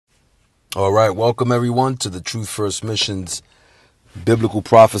All right, welcome everyone to the Truth First Missions Biblical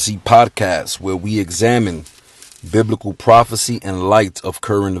Prophecy Podcast, where we examine biblical prophecy in light of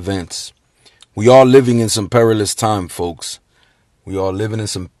current events. We are living in some perilous time, folks. We are living in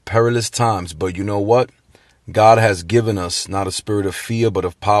some perilous times, but you know what? God has given us not a spirit of fear, but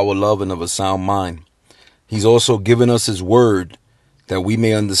of power, love, and of a sound mind. He's also given us His word that we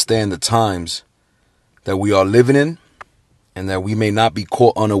may understand the times that we are living in and that we may not be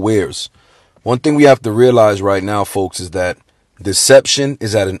caught unawares. One thing we have to realize right now, folks, is that deception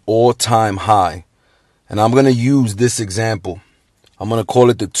is at an all-time high. And I'm going to use this example. I'm going to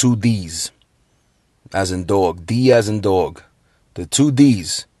call it the 2 Ds, as in dog. D as in dog. The 2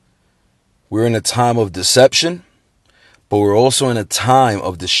 Ds. We're in a time of deception, but we're also in a time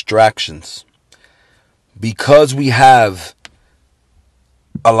of distractions. Because we have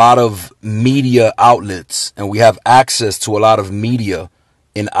a lot of media outlets and we have access to a lot of media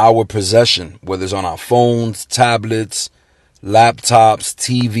in our possession, whether it's on our phones, tablets, laptops,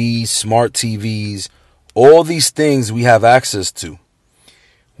 TVs, smart TVs, all these things we have access to.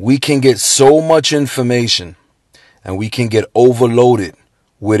 We can get so much information and we can get overloaded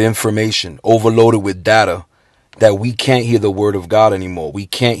with information, overloaded with data, that we can't hear the word of God anymore. We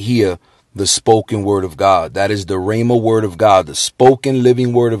can't hear the spoken word of God. That is the Rhema word of God, the spoken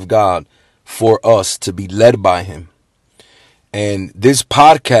living word of God for us to be led by Him. And this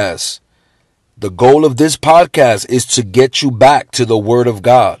podcast, the goal of this podcast is to get you back to the word of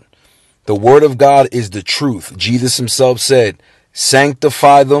God. The word of God is the truth. Jesus Himself said,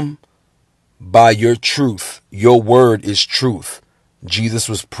 sanctify them by your truth. Your word is truth. Jesus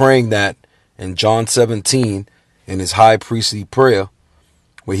was praying that in John 17 in His high priestly prayer,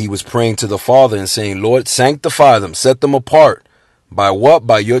 where He was praying to the Father and saying, Lord, sanctify them, set them apart. By what?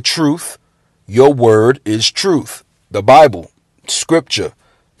 By your truth. Your word is truth. The Bible. Scripture,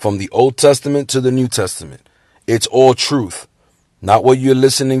 from the Old Testament to the New Testament, it's all truth. Not what you're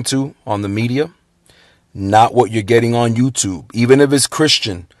listening to on the media, not what you're getting on YouTube, even if it's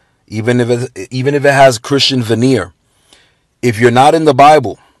Christian, even if it has Christian veneer. If you're not in the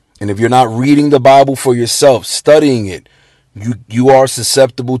Bible, and if you're not reading the Bible for yourself, studying it, you are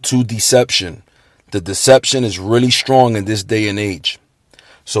susceptible to deception. The deception is really strong in this day and age.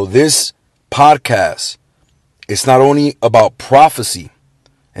 So this podcast, it's not only about prophecy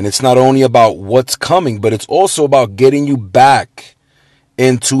and it's not only about what's coming, but it's also about getting you back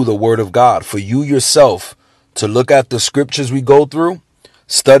into the word of God. For you yourself to look at the scriptures we go through,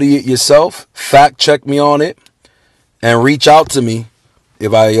 study it yourself, fact check me on it, and reach out to me.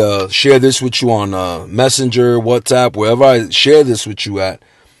 If I share this with you on Messenger, WhatsApp, wherever I share this with you at,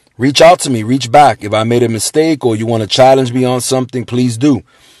 reach out to me, reach back. If I made a mistake or you want to challenge me on something, please do.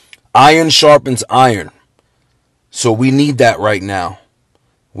 Iron sharpens iron. So we need that right now.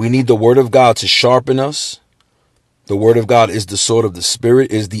 We need the word of God to sharpen us. The word of God is the sword of the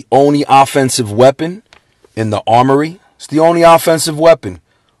Spirit, is the only offensive weapon in the armory. It's the only offensive weapon.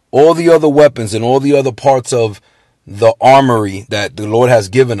 All the other weapons and all the other parts of the armory that the Lord has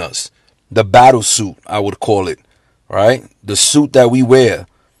given us, the battle suit, I would call it, right? The suit that we wear,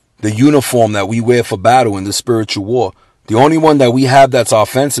 the uniform that we wear for battle in the spiritual war. The only one that we have that's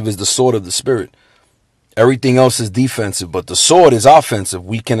offensive is the sword of the Spirit. Everything else is defensive, but the sword is offensive.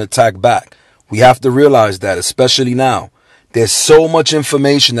 We can attack back. We have to realize that, especially now. There's so much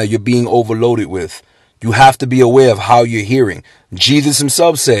information that you're being overloaded with. You have to be aware of how you're hearing. Jesus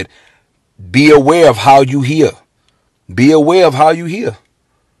Himself said, be aware of how you hear. Be aware of how you hear.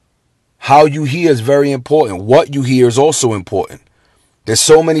 How you hear is very important. What you hear is also important. There's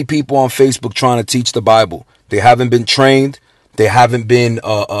so many people on Facebook trying to teach the Bible. They haven't been trained. They haven't been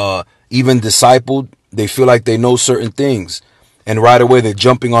even discipled. They feel like they know certain things. And right away, they're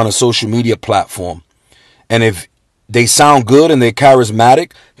jumping on a social media platform. And if they sound good and they're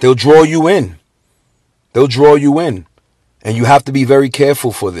charismatic, they'll draw you in. They'll draw you in. And you have to be very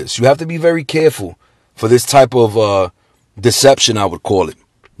careful for this. You have to be very careful for this type of deception, I would call it.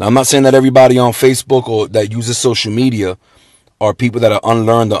 Now, I'm not saying that everybody on Facebook or that uses social media are people that are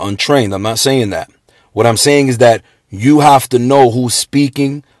unlearned or untrained. I'm not saying that. What I'm saying is that you have to know who's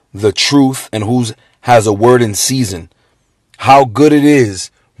speaking the truth and who's has a word in season. How good it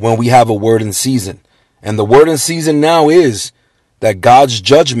is when we have a word in season. And the word in season now is that God's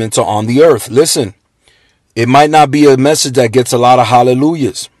judgments are on the earth. Listen, it might not be a message that gets a lot of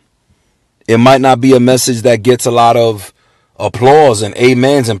hallelujahs. It might not be a message that gets a lot of applause and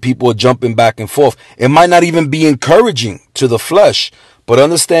amens and people are jumping back and forth. It might not even be encouraging to the flesh. But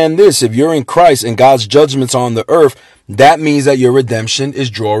understand this, if you're in Christ and God's judgments are on the earth, that means that your redemption is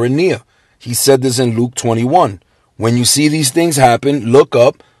drawing near. He said this in Luke 21. When you see these things happen, look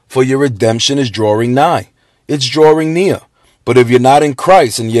up, for your redemption is drawing nigh. It's drawing near. But if you're not in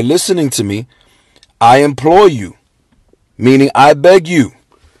Christ and you're listening to me, I implore you, meaning I beg you,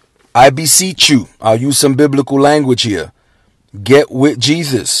 I beseech you. I'll use some biblical language here. Get with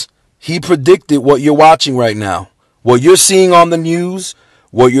Jesus. He predicted what you're watching right now. What you're seeing on the news,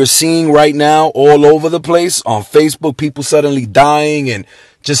 what you're seeing right now all over the place on Facebook, people suddenly dying and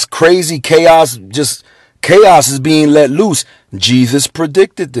just crazy chaos, just chaos is being let loose. Jesus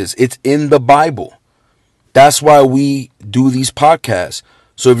predicted this. It's in the Bible. That's why we do these podcasts.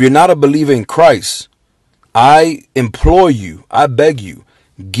 So if you're not a believer in Christ, I implore you, I beg you,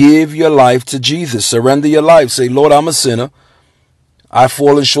 give your life to Jesus. Surrender your life. Say, Lord, I'm a sinner. I've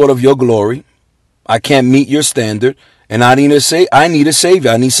fallen short of your glory. I can't meet your standard. And I need a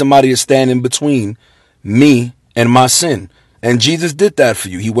savior. I need somebody to stand in between me and my sin. And Jesus did that for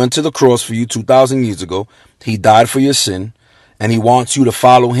you. He went to the cross for you 2,000 years ago. He died for your sin. And he wants you to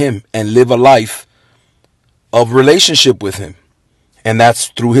follow him and live a life of relationship with him. And that's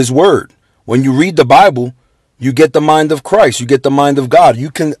through his word. When you read the Bible, you get the mind of Christ. You get the mind of God. You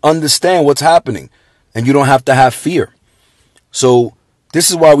can understand what's happening. And you don't have to have fear. So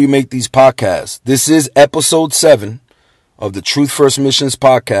this is why we make these podcasts. This is episode 7 of the Truth First Missions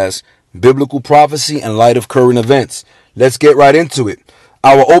podcast, Biblical Prophecy and Light of Current Events. Let's get right into it.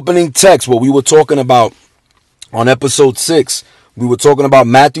 Our opening text, what we were talking about on episode 6, we were talking about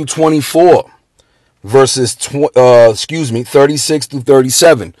Matthew 24, verses 36 through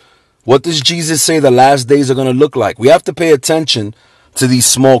 37. What does Jesus say the last days are going to look like? We have to pay attention to these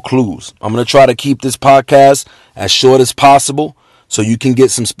small clues. I'm going to try to keep this podcast as short as possible so you can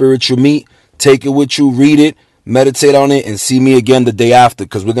get some spiritual meat. Take it with you, read it, meditate on it, and see me again the day after,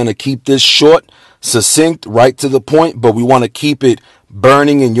 because we're going to keep this short, succinct, right to the point, but we want to keep it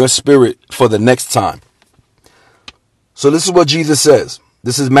burning in your spirit for the next time. So this is what Jesus says.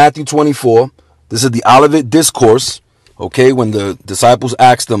 This is Matthew 24. This is the Olivet Discourse, okay, when the disciples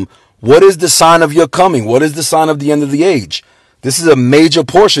asked him, what is the sign of your coming? What is the sign of the end of the age? This is a major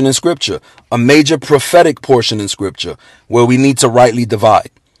portion in Scripture, a major prophetic portion in Scripture, where we need to rightly divide.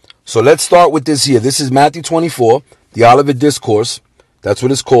 So let's start with this here. This is Matthew 24, the Olivet Discourse. That's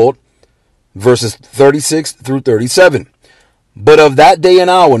what it's called. Verses 36 through 37. But of that day and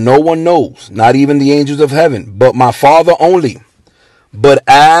hour no one knows, not even the angels of heaven, but my Father only. But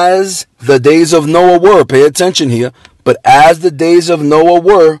as the days of Noah were, pay attention here, but as the days of Noah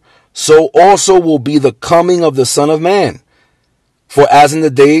were, so also will be the coming of the Son of Man. For as in the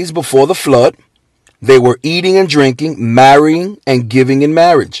days before the flood, they were eating and drinking, marrying and giving in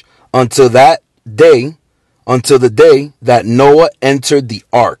marriage, until the day that Noah entered the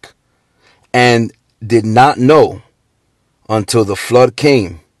ark, and did not know until the flood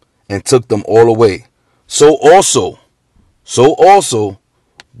came and took them all away. So also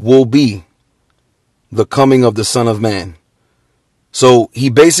will be the coming of the Son of Man. So he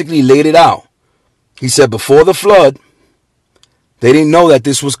basically laid it out. He said before the flood, they didn't know that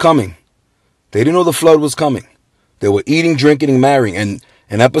this was coming. They didn't know the flood was coming. They were eating, drinking, and marrying. And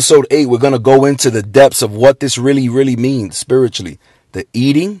in episode 8, we're going to go into the depths of what this really, really means spiritually. The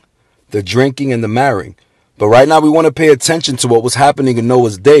eating, the drinking, and the marrying. But right now we want to pay attention to what was happening in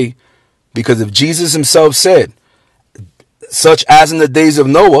Noah's day. Because if Jesus himself said, such as in the days of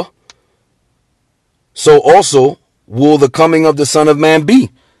Noah, so also will the coming of the Son of Man be.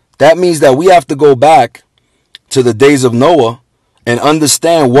 That means that we have to go back to the days of Noah and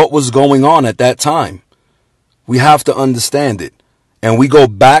understand what was going on at that time. We have to understand it. And we go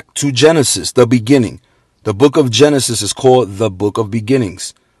back to Genesis, the beginning. The book of Genesis is called the book of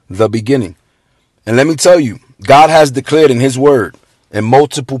beginnings. The beginning. And let me tell you, God has declared in his word, in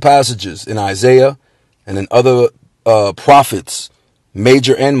multiple passages, in Isaiah and in other prophets,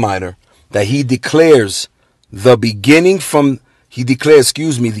 major and minor, that he declares the beginning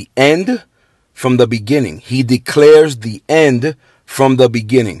the end from the beginning. He declares the end from the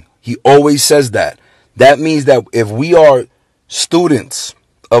beginning. He always says that. That means that if we are students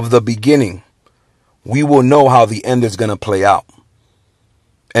of the beginning, we will know how the end is going to play out.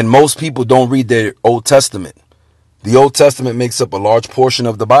 And most people don't read their Old Testament. The Old Testament makes up a large portion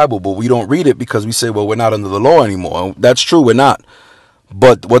of the Bible, but we don't read it because we say, well, we're not under the law anymore. And that's true, we're not.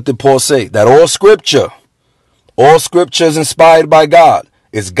 But what did Paul say? That all scripture is inspired by God.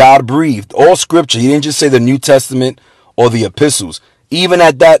 It's God breathed. All scripture. He didn't just say the New Testament or the epistles. Even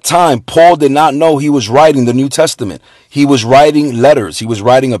at that time, Paul did not know he was writing the New Testament. He was writing letters. He was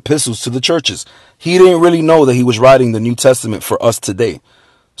writing epistles to the churches. He didn't really know that he was writing the New Testament for us today.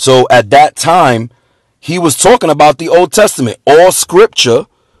 So at that time, he was talking about the Old Testament. All scripture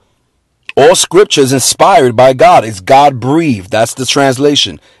All scripture is inspired by God. It's God breathed. That's the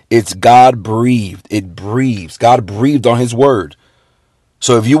translation. It's God breathed. It breathes. God breathed on his word.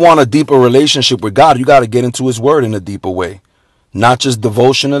 So if you want a deeper relationship with God, you got to get into his word in a deeper way. Not just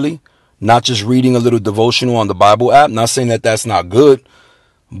devotionally, not just reading a little devotional on the Bible app. Not saying that that's not good,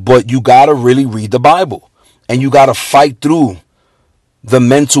 but you got to really read the Bible. And you got to fight through the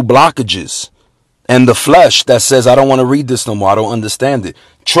mental blockages and the flesh that says, I don't want to read this no more. I don't understand it.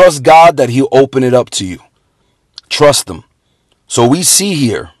 Trust God that he'll open it up to you. Trust him. So we see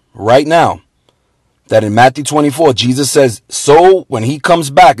here right now that in Matthew 24, Jesus says, so when he comes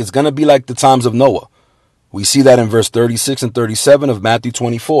back, it's going to be like the times of Noah. We see that in verse 36 and 37 of Matthew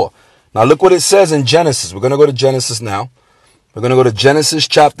 24. Now look what it says in Genesis. We're going to go to Genesis now. We're going to go to Genesis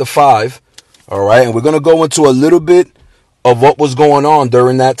chapter 5. All right. And we're going to go into a little bit of what was going on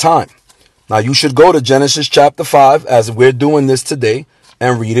during that time. Now you should go to Genesis chapter 5 as we're doing this today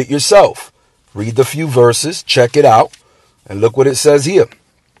and read it yourself. Read the few verses, check it out, and look what it says here.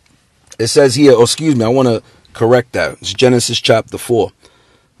 It says here, oh, excuse me, I want to correct that. It's Genesis chapter 4,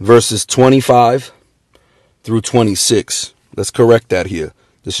 verses 25 through 26. Let's correct that here.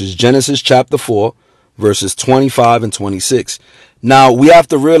 This is Genesis chapter 4, verses 25 and 26. Now, we have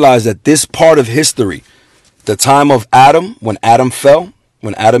to realize that this part of history, the time of Adam, when Adam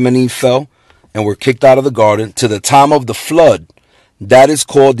and Eve fell and were kicked out of the garden, to the time of the flood, that is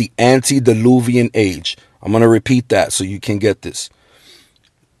called the antediluvian age. I'm going to repeat that so you can get this.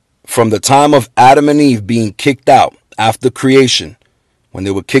 From the time of Adam and Eve being kicked out after creation, when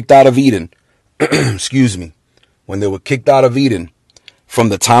they were kicked out of Eden, excuse me, when they were kicked out of Eden, from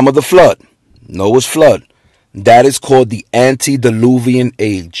the time of the flood, Noah's flood, that is called the antediluvian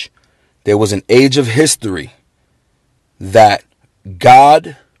age. There was an age of history that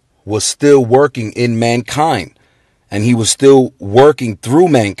God was still working in mankind, and he was still working through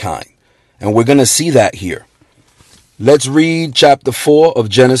mankind. And we're going to see that here. Let's read chapter 4 of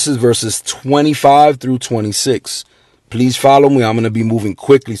Genesis, verses 25 through 26. Please follow me. I'm going to be moving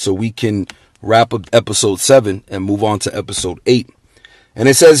quickly so we can wrap up episode 7 and move on to episode 8. And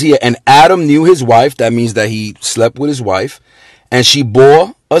it says here, and Adam knew his wife. That means that he slept with his wife. And she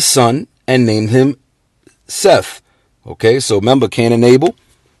bore a son and named him Seth. Okay, so remember Cain and Abel.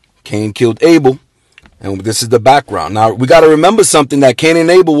 Cain killed Abel. And this is the background. Now, we got to remember something, that Cain and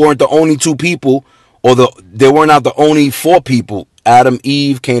Abel weren't the only two people, or they were not the only four people. Adam,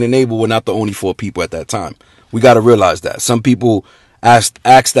 Eve, Cain, and Abel were not the only four people at that time. We got to realize that. Some people asked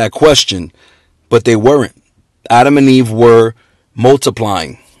that question, but they weren't. Adam and Eve were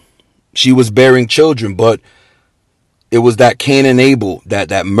multiplying. She was bearing children, but it was that Cain and Abel,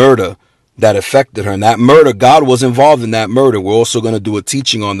 that murder that affected her. And that murder, God was involved in that murder. We're also going to do a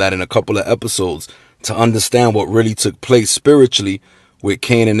teaching on that in a couple of episodes to understand what really took place spiritually with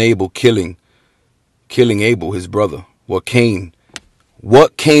Cain and Abel killing Abel, his brother. What Cain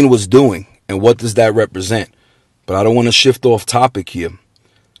was doing, and what does that represent? But I don't want to shift off topic here.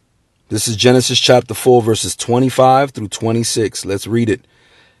 This is Genesis chapter 4, verses 25 through 26. Let's read it.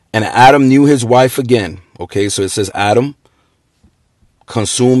 And Adam knew his wife again. Okay, so it says Adam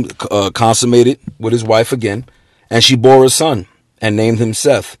consummated with his wife again, and she bore a son and named him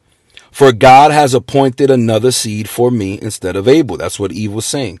Seth. For God has appointed another seed for me instead of Abel. That's what Eve was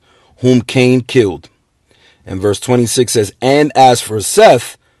saying, whom Cain killed. And verse 26 says, and as for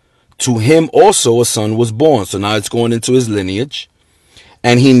Seth, to him also a son was born. So now it's going into his lineage.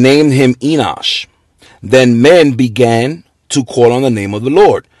 And he named him Enosh. Then men began to call on the name of the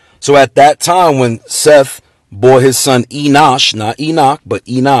Lord. So at that time when Seth bore his son Enosh, not Enoch, but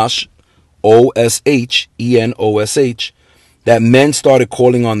Enosh, O-S-H-E-N-O-S-H, that men started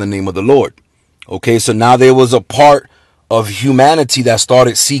calling on the name of the Lord. Okay, so now there was a part of humanity that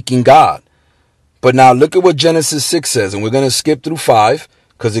started seeking God. But now look at what Genesis 6 says, and we're going to skip through 5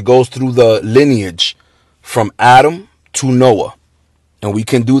 because it goes through the lineage from Adam to Noah. And we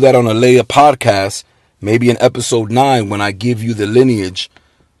can do that on a later podcast, maybe in episode 9, when I give you the lineage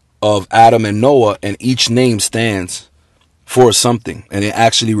of Adam and Noah, and each name stands for something, and it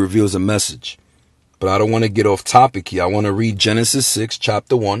actually reveals a message. But I don't want to get off topic here. I want to read Genesis 6,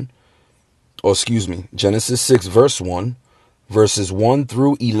 chapter 1, Genesis 6, verse 1, verses 1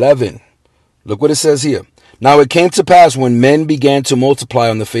 through 11. Look what it says here. Now it came to pass when men began to multiply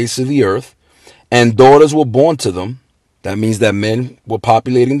on the face of the earth, and daughters were born to them. That means that men were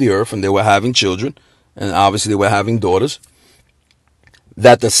populating the earth and they were having children, and obviously they were having daughters.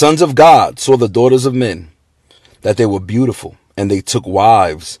 That the sons of God saw the daughters of men, that they were beautiful, and they took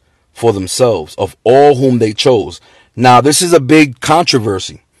wives for themselves of all whom they chose. Now this is a big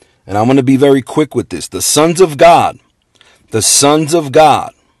controversy, and I'm going to be very quick with this. The sons of God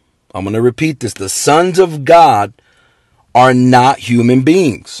I'm going to repeat this. The sons of God are not human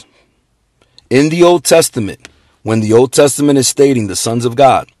beings. In the Old Testament, when the Old Testament is stating the sons of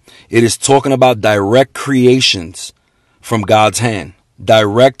God, it is talking about direct creations from God's hand.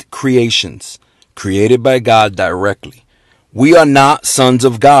 Direct creations created by God directly. We are not sons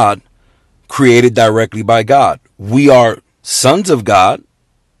of God created directly by God. We are sons of God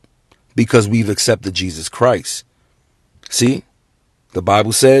because we've accepted Jesus Christ. See, the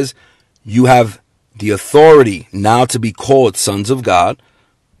Bible says you have the authority now to be called sons of God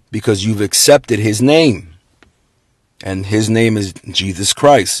because you've accepted his name. And his name is Jesus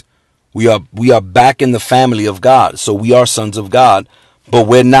Christ. We are back in the family of God. So we are sons of God, but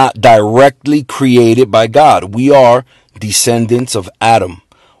we're not directly created by God. We are descendants of Adam.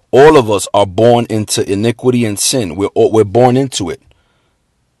 All of us are born into iniquity and sin. We're born into it.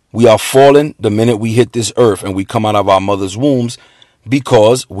 We are fallen the minute we hit this earth and we come out of our mother's wombs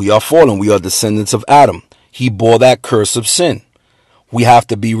because we are fallen. We are descendants of Adam. He bore that curse of sin. We have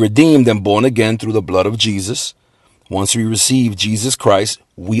to be redeemed and born again through the blood of Jesus. Once we receive Jesus Christ,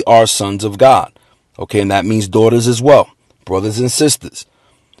 we are sons of God. Okay, and that means daughters as well, brothers and sisters.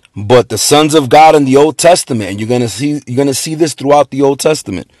 But the sons of God in the Old Testament, and you're gonna see this throughout the Old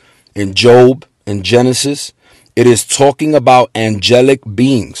Testament, in Job, in Genesis, it is talking about angelic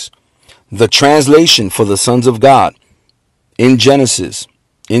beings. The translation for the sons of God in Genesis,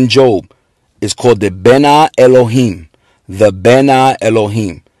 in Job, is called the Bena Elohim. The Bena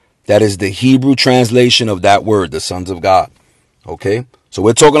Elohim. That is the Hebrew translation of that word, the sons of God. Okay? So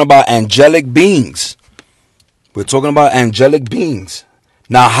we're talking about angelic beings. We're talking about angelic beings.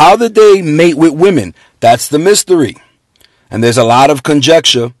 Now, how did they mate with women? That's the mystery. And there's a lot of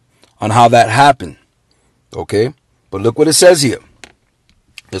conjecture on how that happened. Okay? But look what it says here.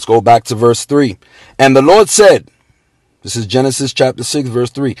 Let's go back to verse 3. And the Lord said, this is Genesis chapter 6, verse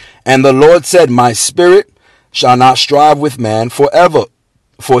 3. And the Lord said, my spirit shall not strive with man forever,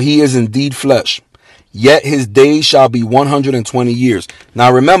 for he is indeed flesh. Yet his days shall be 120 years.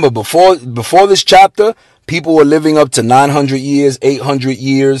 Now remember, before this chapter, people were living up to 900 years, 800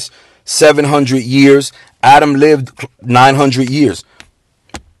 years, 700 years. Adam lived 900 years.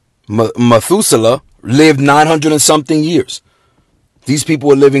 Methuselah lived 900 and something years. These people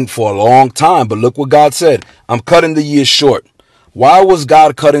were living for a long time, but look what God said. I'm cutting the years short. Why was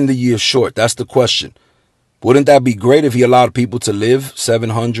God cutting the years short? That's the question. Wouldn't that be great if he allowed people to live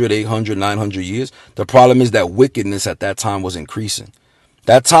 700, 800, 900 years? The problem is that wickedness at that time was increasing.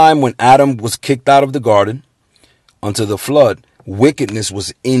 That time when Adam was kicked out of the garden unto the flood, wickedness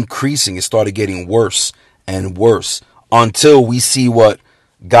was increasing. It started getting worse and worse until we see what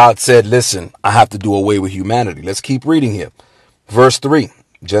God said, listen, I have to do away with humanity. Let's keep reading here. Verse 3,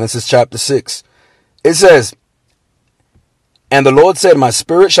 Genesis chapter 6. It says, and the Lord said, my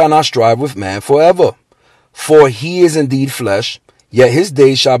spirit shall not strive with man forever. For he is indeed flesh, yet his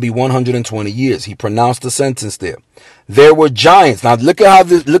days shall be 120 years. He pronounced the sentence there. There were giants. Now look at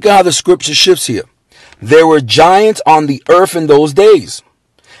how the scripture shifts here. There were giants on the earth in those days,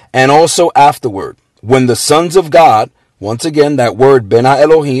 and also afterward, when the sons of God, once again, that word Bena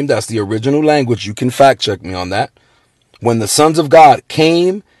Elohim, that's the original language. You can fact check me on that. When the sons of God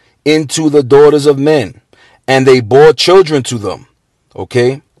came into the daughters of men, and they bore children to them.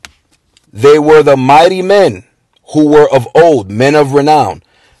 Okay. They were the mighty men who were of old, men of renown.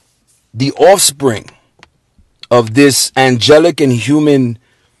 The offspring of this angelic and human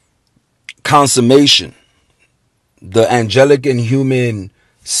consummation, the angelic and human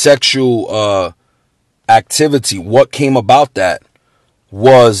sexual activity, what came about that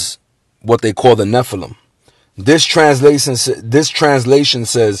was what they call the Nephilim. This translation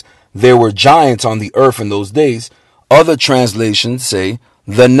says there were giants on the earth in those days. Other translations say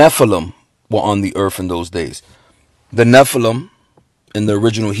the Nephilim were on the earth in those days. The Nephilim in the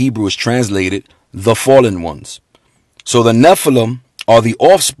original Hebrew is translated the fallen ones. So the Nephilim are the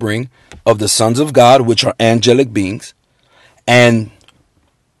offspring of the sons of God, which are angelic beings, and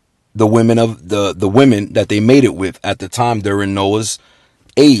the women of the women that they made it with at the time during Noah's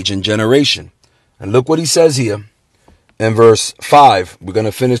age and generation. And look what he says here in verse 5. We're going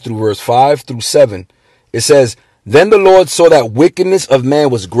to finish through verse 5 through 7. It says, then the Lord saw that wickedness of man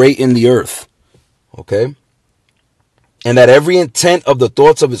was great in the earth. Okay. And that every intent of the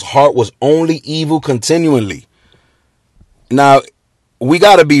thoughts of his heart was only evil continually. Now, we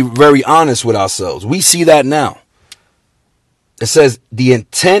got to be very honest with ourselves. We see that now. It says the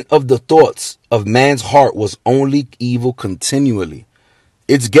intent of the thoughts of man's heart was only evil continually.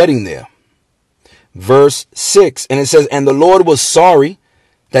 It's getting there. Verse 6, and it says, and the Lord was sorry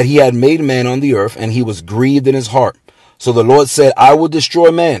that he had made man on the earth, and he was grieved in his heart. So the Lord said, I will destroy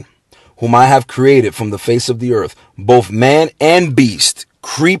man, whom I have created from the face of the earth, both man and beast,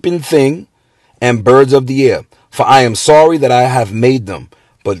 creeping thing, and birds of the air. For I am sorry that I have made them.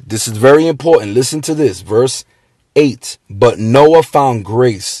 But this is very important. Listen to this. Verse 8. But Noah found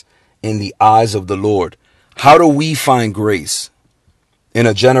grace in the eyes of the Lord. How do we find grace in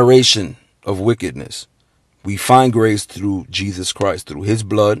a generation of wickedness? We find grace through Jesus Christ, through his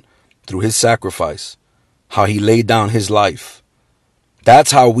blood, through his sacrifice, how he laid down his life.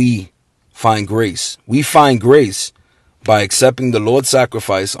 That's how we find grace. We find grace by accepting the Lord's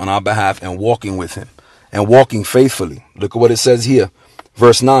sacrifice on our behalf and walking with him and walking faithfully. Look at what it says here.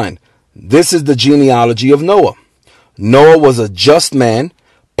 Verse 9. This is the genealogy of Noah. Noah was a just man,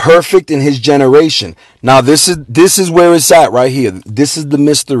 perfect in his generation. Now this is where it's at right here. This is the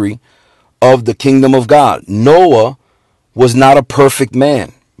mystery of the kingdom of God. Noah was not a perfect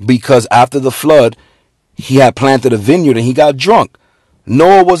man because after the flood, he had planted a vineyard and he got drunk.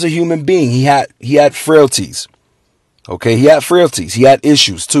 Noah was a human being. He had frailties. Okay, he had frailties. He had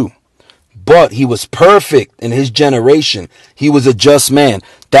issues too. But he was perfect in his generation. He was a just man.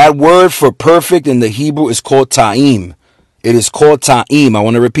 That word for perfect in the Hebrew is called ta'im. It is called ta'im. I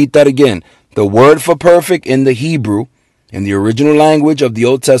want to repeat that again. The word for perfect in the Hebrew, in the original language of the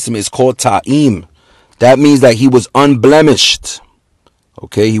Old Testament, is called ta'im. That means that he was unblemished.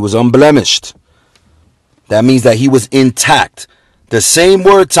 Okay, he was unblemished. That means that he was intact. The same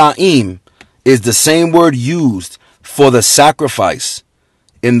word ta'im is the same word used for the sacrifice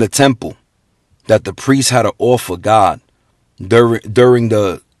in the temple that the priest had to offer God during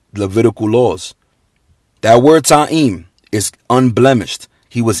the Levitical laws. That word ta'im is unblemished.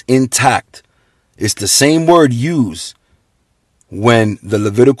 He was intact. It's the same word used when the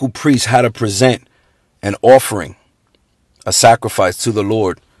Levitical priest had to present an offering, a sacrifice to the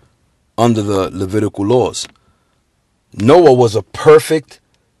Lord under the Levitical laws. Noah was a perfect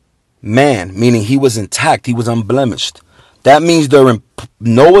man, meaning he was intact. He was unblemished. That means during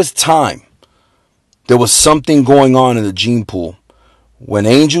Noah's time, there was something going on in the gene pool. When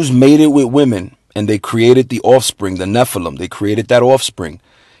angels mated with women and they created the offspring, the Nephilim, they created that offspring.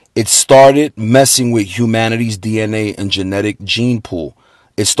 It started messing with humanity's DNA and genetic gene pool.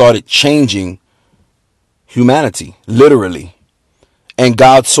 It started changing humanity, literally. And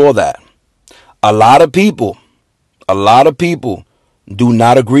God saw that. A lot of people do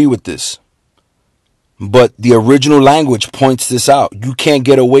not agree with this. But the original language points this out. You can't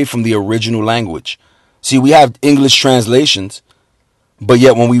get away from the original language. See, we have English translations, but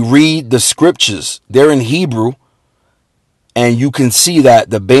yet when we read the scriptures, they're in Hebrew, and you can see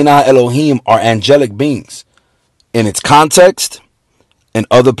that the Bena Elohim are angelic beings. In its context, in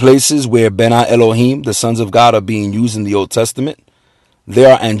other places where Bena Elohim, the sons of God, are being used in the Old Testament, they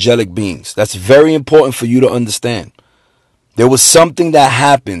are angelic beings. That's very important for you to understand. There was something that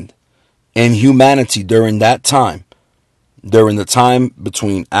happened in humanity during that time, during the time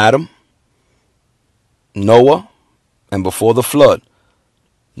between Adam, Noah, and before the flood,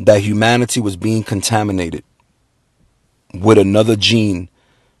 that humanity was being contaminated with another gene,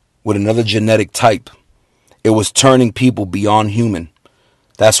 with another genetic type. It was turning people beyond human.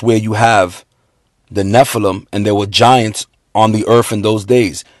 That's where you have the Nephilim, and there were giants on the earth in those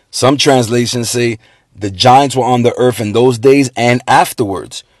days. Some translations say the giants were on the earth in those days and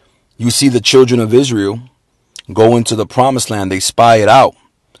afterwards. You see the children of Israel go into the promised land. They spy it out.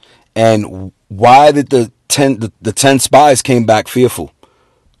 And why did the 10 spies came back fearful?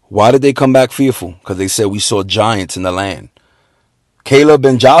 Why did they come back fearful? Because they said we saw giants in the land. Caleb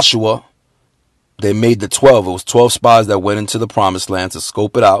and Joshua, they made the 12. It was 12 spies that went into the promised land to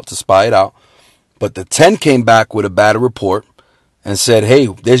scope it out, to spy it out. But the 10 came back with a bad report and said, hey,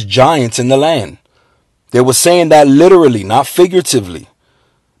 there's giants in the land. They were saying that literally, not figuratively.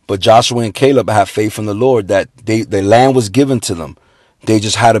 But Joshua and Caleb had faith in the Lord that the land was given to them. They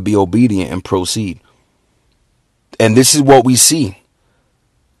just had to be obedient and proceed. And this is what we see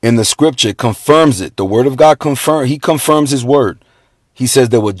in the scripture. It confirms it. The word of God he confirms his word. He says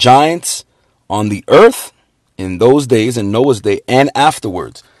there were giants on the earth in those days, in Noah's day, and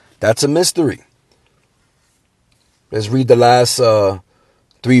afterwards. That's a mystery. Let's read the last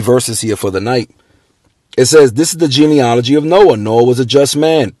 3 verses here for the night. It says, this is the genealogy of Noah. Noah was a just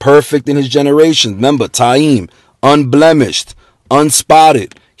man, perfect in his generation. Remember, Ta'im, unblemished,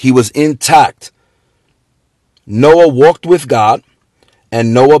 unspotted. He was intact. Noah walked with God,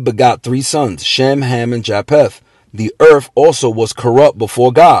 and Noah begot 3 sons, Shem, Ham, and Japheth. The earth also was corrupt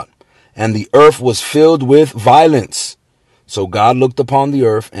before God, and the earth was filled with violence. So God looked upon the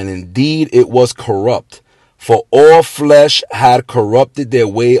earth, and indeed it was corrupt, for all flesh had corrupted their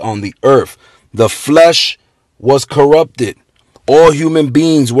way on the earth. The flesh was corrupted. All human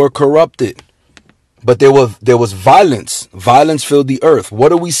beings were corrupted. But there was violence. Violence filled the earth. What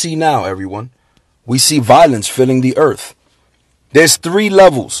do we see now, everyone? We see violence filling the earth. There's 3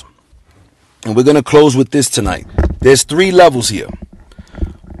 levels. And we're going to close with this tonight. There's 3 levels here.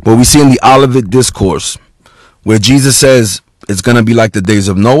 What we see in the Olivet Discourse, where Jesus says it's going to be like the days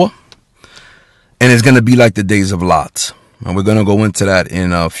of Noah, and it's going to be like the days of Lot. And we're going to go into that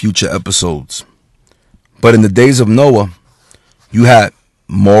in future episodes. But in the days of Noah, you had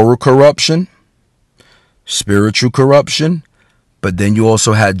moral corruption, spiritual corruption, but then you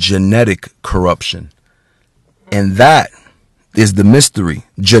also had genetic corruption. And that is the mystery,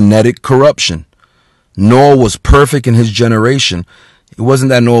 genetic corruption. Noah was perfect in his generation. It wasn't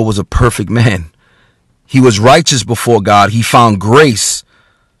that Noah was a perfect man. He was righteous before God. He found grace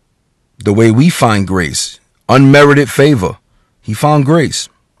the way we find grace, unmerited favor. He found grace.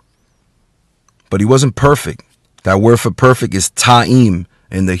 But he wasn't perfect. That word for perfect is ta'im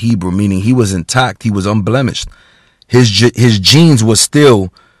in the Hebrew, meaning he was intact. He was unblemished. His genes were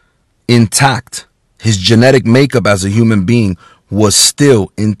still intact. His genetic makeup as a human being was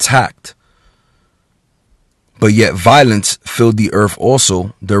still intact. But yet violence filled the earth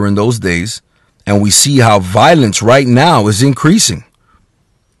also during those days. And we see how violence right now is increasing.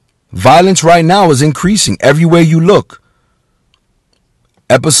 Violence right now is increasing everywhere you look.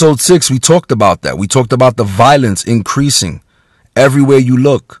 Episode 6, we talked about that. We talked about the violence increasing everywhere you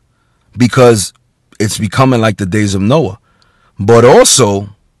look because it's becoming like the days of Noah. But also,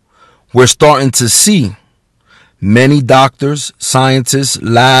 we're starting to see many doctors, scientists,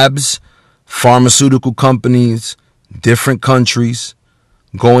 labs, pharmaceutical companies, different countries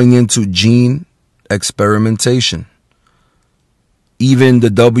going into gene experimentation. Even the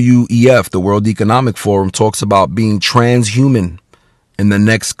WEF, the World Economic Forum, talks about being transhuman in the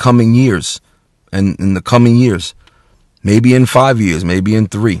next coming years. And in the coming years, maybe in 5 years, maybe in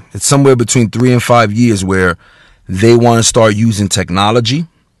 3. It's somewhere between 3 and 5 years where they want to start using technology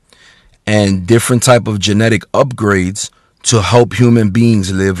and different type of genetic upgrades to help human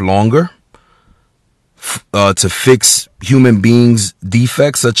beings live longer, to fix human beings'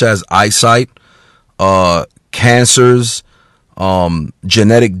 defects such as eyesight, cancers,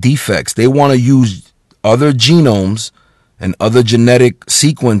 genetic defects. They want to use other genomes and other genetic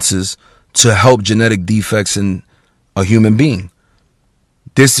sequences to help genetic defects in a human being.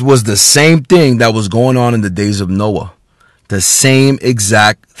 This was the same thing that was going on in the days of Noah. The same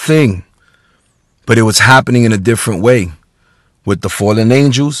exact thing. But it was happening in a different way, with the fallen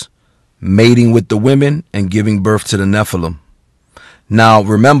angels mating with the women and giving birth to the Nephilim. Now,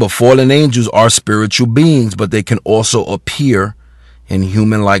 remember, fallen angels are spiritual beings, but they can also appear in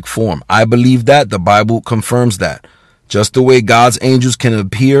human-like form. I believe that. The Bible confirms that. Just the way God's angels can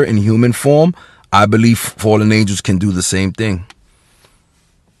appear in human form, I believe fallen angels can do the same thing.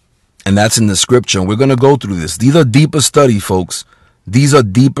 And that's in the scripture. And we're going to go through this. These are deeper studies, folks. These are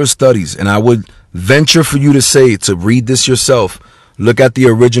deeper studies. And I would venture for you to say, to read this yourself. Look at the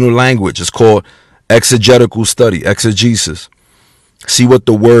original language. It's called exegetical study, exegesis. See what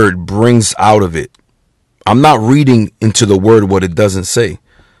the word brings out of it. I'm not reading into the word what it doesn't say.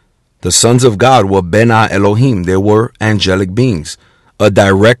 The sons of God were Bena Elohim. They were angelic beings, a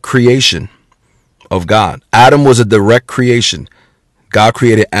direct creation of God. Adam was a direct creation. God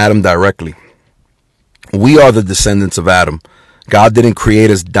created Adam directly. We are the descendants of Adam. God didn't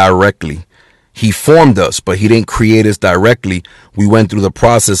create us directly. He formed us, but he didn't create us directly. We went through the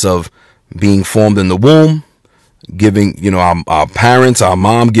process of being formed in the womb, giving, our parents, our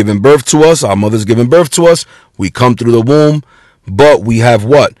mom giving birth to us, our mothers giving birth to us. We come through the womb, but we have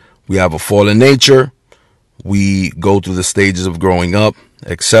what? We have a fallen nature. We go through the stages of growing up,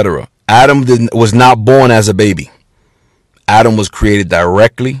 etc. Adam was not born as a baby. Adam was created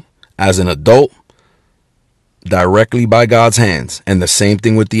directly as an adult, directly by God's hands. And the same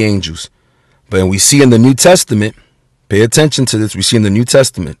thing with the angels. But we see in the New Testament, pay attention to this, we see in the New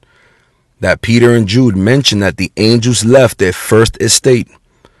Testament that Peter and Jude mention that the angels left their first estate.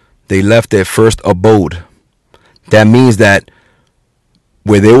 They left their first abode. That means that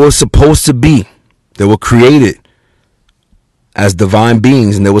where they were supposed to be, they were created as divine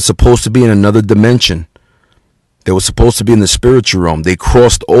beings, and they were supposed to be in another dimension. They were supposed to be in the spiritual realm. They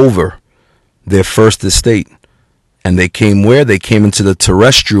crossed over their first estate. And they came where? They came into the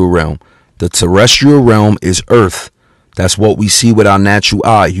terrestrial realm. The terrestrial realm is earth. That's what we see with our natural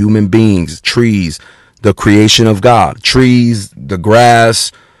eye. Human beings, trees, the creation of God. Trees, the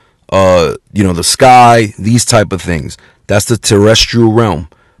grass, the sky, these type of things. That's the terrestrial realm.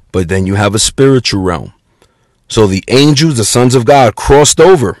 But then you have a spiritual realm. So the angels, the sons of God, crossed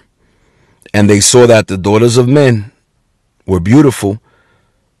over. And they saw that the daughters of men were beautiful,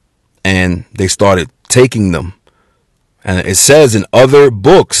 and they started taking them. And it says in other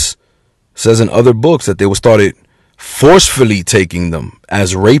books, that they were started forcefully taking them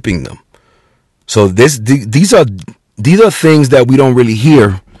as raping them. So these are things that we don't really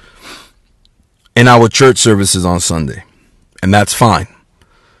hear in our church services on Sunday, and that's fine.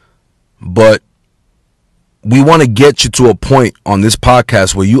 But we want to get you to a point on this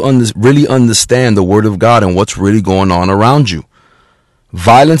podcast where you really understand the Word of God and what's really going on around you.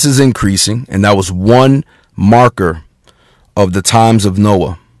 Violence is increasing, and that was one marker of the times of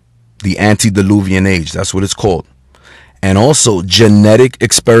Noah, the antediluvian age. That's what it's called. And also genetic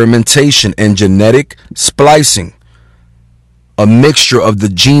experimentation and genetic splicing, a mixture of the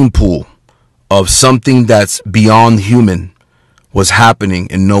gene pool of something that's beyond human was happening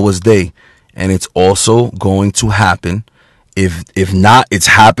in Noah's day. And it's also going to happen. If not, it's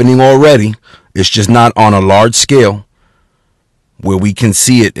happening already. It's just not on a large scale where we can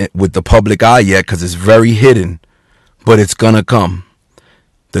see it with the public eye yet, because it's very hidden. But it's going to come.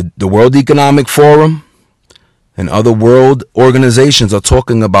 The World Economic Forum and other world organizations are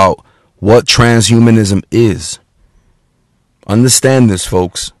talking about what transhumanism is. Understand this,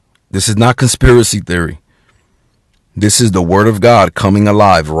 folks. This is not conspiracy theory. This is the Word of God coming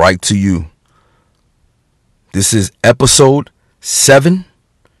alive right to you. This is episode 7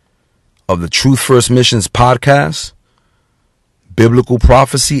 of the Truth First Missions podcast, Biblical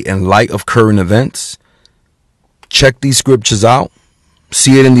Prophecy in Light of Current Events. Check these scriptures out.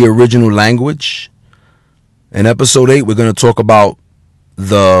 See it in the original language. In episode 8, we're going to talk about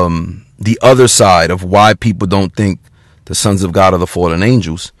the other side of why people don't think the sons of God are the fallen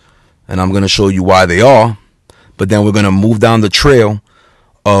angels. And I'm going to show you why they are. But then we're going to move down the trail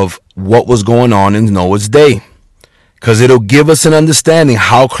of what was going on in Noah's day, because it'll give us an understanding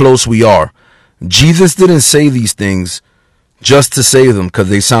how close we are. Jesus didn't say these things just to say them because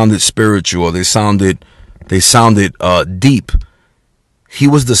they sounded spiritual or they sounded deep. He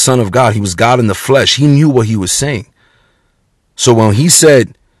was the Son of God. He was God in the flesh. He knew what he was saying. So when he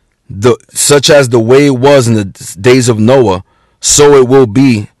said, such as the way it was in the days of Noah, so it will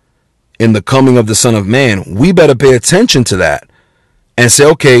be in the coming of the Son of Man, we better pay attention to that and say,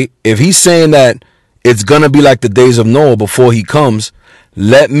 okay, if he's saying that it's going to be like the days of Noah before he comes,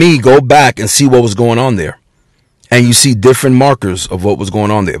 let me go back and see what was going on there. And you see different markers of what was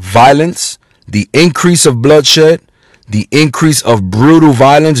going on there. Violence, the increase of bloodshed, the increase of brutal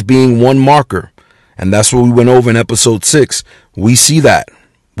violence being one marker. And that's what we went over in episode 6. We see that.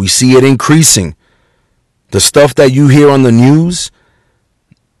 We see it increasing. The stuff that you hear on the news,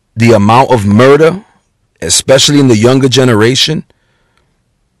 the amount of murder, especially in the younger generation,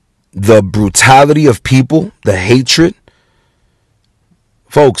 the brutality of people, the hatred.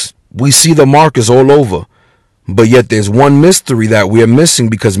 Folks, we see the markers all over. But yet there's one mystery that we are missing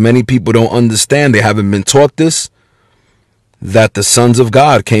because many people don't understand. They haven't been taught this. That the sons of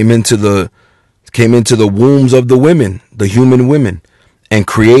God came into the wombs of the women, the human women, and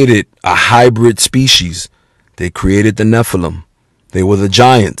created a hybrid species. They created the Nephilim. They were the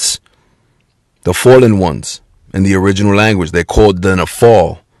giants, the fallen ones in the original language. They're called the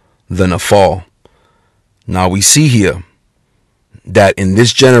Nephal. Now we see here that in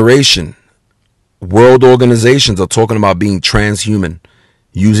this generation, world organizations are talking about being transhuman,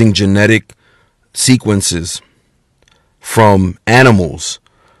 using genetic sequences from animals,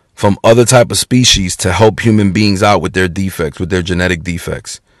 from other type of species to help human beings out with their defects, with their genetic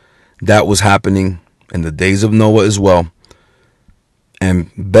defects. That was happening in the days of Noah as well.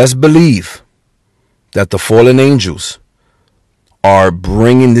 And best believe that the fallen angels are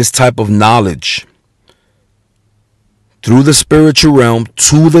bringing this type of knowledge through the spiritual realm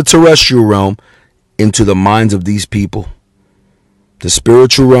to the terrestrial realm into the minds of these people. The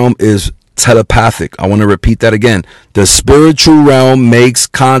spiritual realm is telepathic. I want to repeat that again. The spiritual realm makes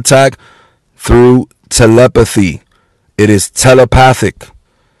contact through telepathy. It is telepathic.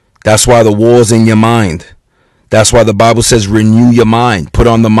 That's why the war's in your mind. That's why the Bible says renew your mind. Put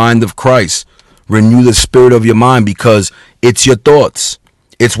on the mind of Christ. Renew the spirit of your mind, because it's your thoughts.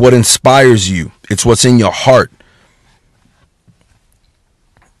 It's what inspires you. It's what's in your heart.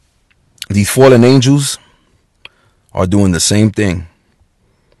 These fallen angels are doing the same thing.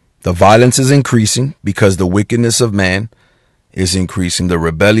 The violence is increasing because the wickedness of man is increasing. The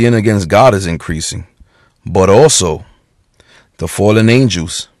rebellion against God is increasing. But also, the fallen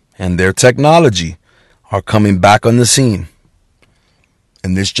angels and their technology are coming back on the scene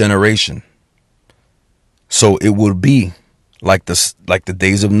in this generation. So it will be like the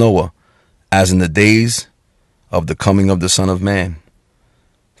days of Noah, as in the days of the coming of the Son of Man.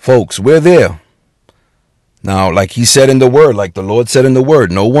 Folks, we're there. Now, like he said in the word, like the Lord said in the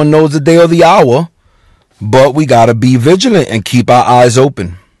word, no one knows the day or the hour, but we got to be vigilant and keep our eyes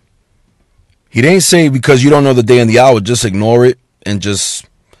open. He didn't say because you don't know the day and the hour, just ignore it and just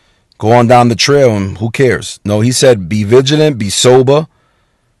go on down the trail and who cares? No, he said be vigilant, be sober.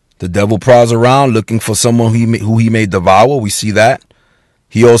 The devil prowls around looking for someone who he may devour. We see that.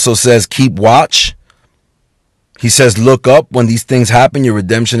 He also says keep watch. He says look up when these things happen. Your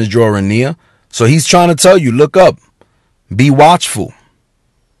redemption is drawing near. So he's trying to tell you, look up. Be watchful.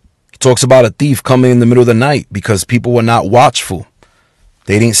 He talks about a thief coming in the middle of the night because people were not watchful.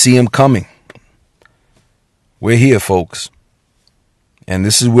 They didn't see him coming. We're here, folks. And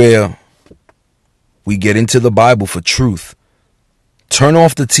this is where we get into the Bible for truth. Turn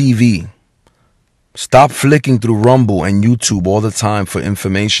off the TV. Stop flicking through Rumble and YouTube all the time for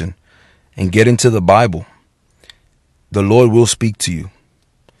information and get into the Bible. The Lord will speak to you.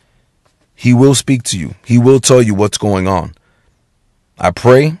 He will speak to you. He will tell you what's going on. I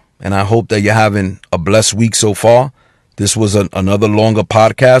pray and I hope that you're having a blessed week so far. This was another longer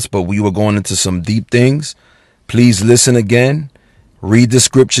podcast, but we were going into some deep things. Please listen again. Read the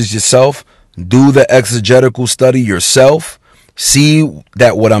scriptures yourself. Do the exegetical study yourself. See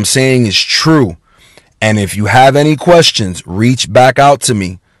that what I'm saying is true. And if you have any questions, reach back out to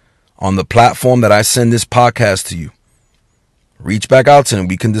me on the platform that I send this podcast to you. Reach back out to me.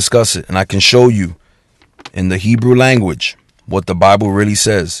 We can discuss it. And I can show you in the Hebrew language what the Bible really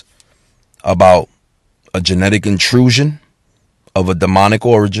says about a genetic intrusion of a demonic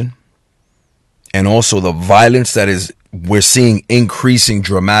origin. And also the violence that we're seeing increasing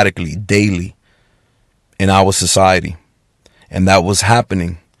dramatically daily in our society. And that was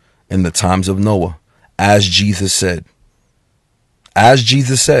happening in the times of Noah, as Jesus said. As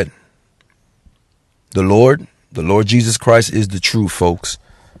Jesus said, the Lord Jesus Christ is the truth, folks.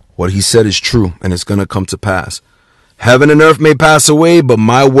 What he said is true, and it's going to come to pass. Heaven and earth may pass away, but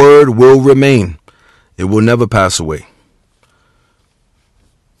my word will remain. It will never pass away.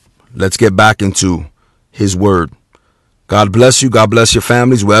 Let's get back into his word. God bless you. God bless your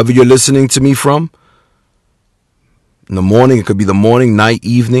families, wherever you're listening to me from. In the morning, it could be the morning, night,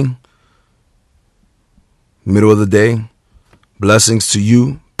 evening, middle of the day. Blessings to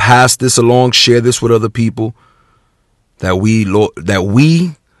you. Pass this along. Share this with other people. My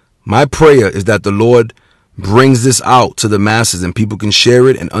prayer is that the Lord brings this out to the masses and people can share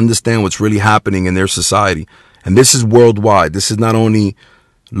it and understand what's really happening in their society. And this is worldwide. This is not only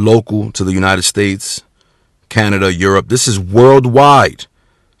local to the United States, Canada, Europe. This is worldwide.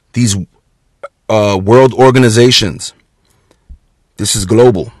 These world organizations. This is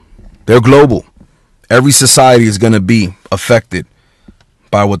global. They're global. Every society is going to be affected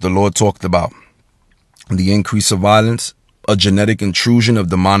by what the Lord talked about. The increase of violence, a genetic intrusion of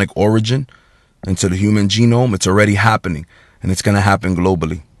demonic origin into the human genome. It's already happening, and it's going to happen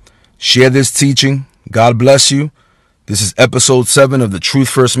globally. Share this teaching. God bless you. This is episode 7 of the Truth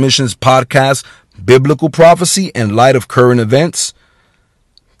First Missions podcast, Biblical Prophecy in Light of Current Events.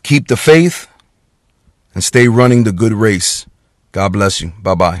 Keep the faith and stay running the good race. God bless you.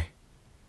 Bye-bye.